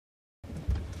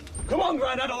Come on,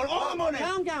 Grandad, all the money!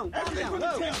 Calm down.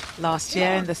 Last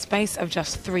year, in the space of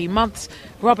just 3 months,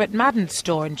 Robert Madden's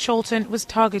store in Chorlton was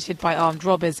targeted by armed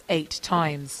robbers 8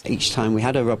 times. Each time we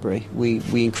had a robbery, we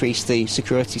increased the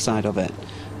security side of it,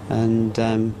 and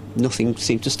nothing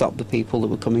seemed to stop the people that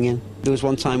were coming in. There was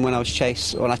one time when I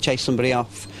chased somebody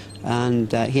off,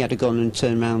 and he had a gun and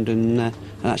turned around and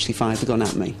actually fired the gun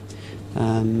at me,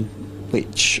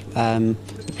 which the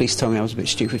police told me I was a bit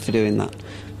stupid for doing that,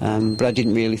 but I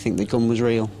didn't really think the gun was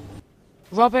real.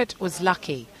 Robert was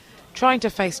lucky. Trying to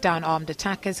face down armed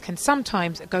attackers can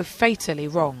sometimes go fatally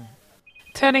wrong.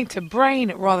 Turning to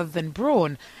brain rather than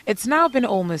brawn, it's now been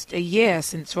almost a year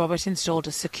since Robert installed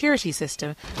a security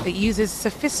system that uses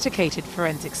sophisticated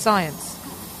forensic science.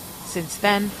 Since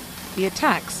then, the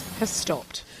attacks have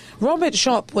stopped. Robert's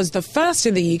shop was the first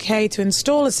in the UK to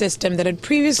install a system that had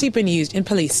previously been used in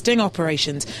police sting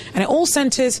operations, and it all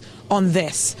centres on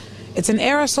this. It's an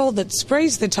aerosol that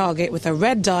sprays the target with a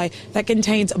red dye that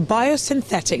contains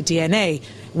biosynthetic DNA,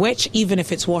 which, even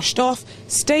if it's washed off,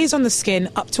 stays on the skin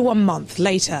up to a month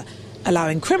later,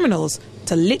 allowing criminals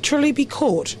to literally be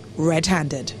caught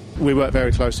red-handed. We work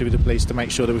very closely with the police to make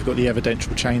sure that we've got the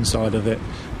evidential chain side of it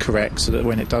correct, so that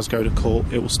when it does go to court,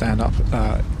 it will stand up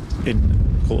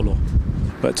in court of law.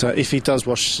 But if he does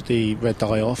wash the red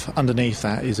dye off, underneath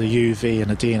that is a UV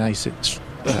and a DNA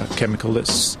chemical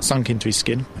that's sunk into his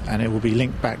skin, and it will be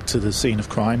linked back to the scene of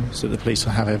crime so that the police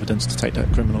will have evidence to take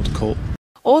that criminal to court.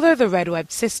 Although the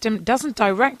Redweb system doesn't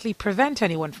directly prevent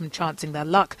anyone from chancing their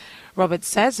luck, Robert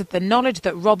says that the knowledge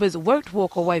that robbers won't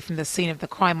walk away from the scene of the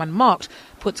crime unmarked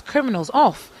puts criminals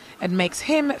off and makes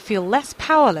him feel less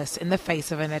powerless in the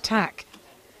face of an attack.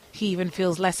 He even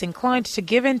feels less inclined to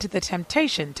give in to the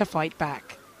temptation to fight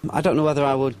back. I don't know whether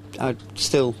I'd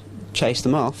still chase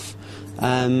them off,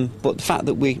 but the fact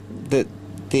that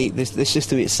the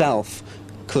system itself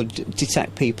could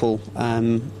detect people,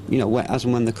 as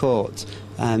and when they're caught,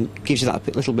 gives you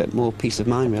that little bit more peace of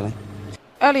mind, really.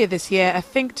 Earlier this year, a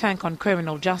think tank on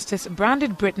criminal justice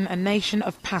branded Britain a nation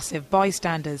of passive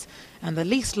bystanders and the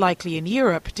least likely in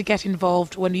Europe to get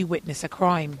involved when you witness a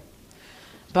crime.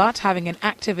 But having an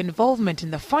active involvement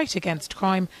in the fight against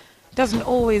crime doesn't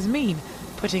always mean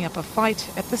putting up a fight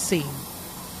at the scene.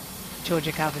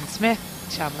 Georgia Calvin-Smith,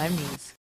 Channel M News.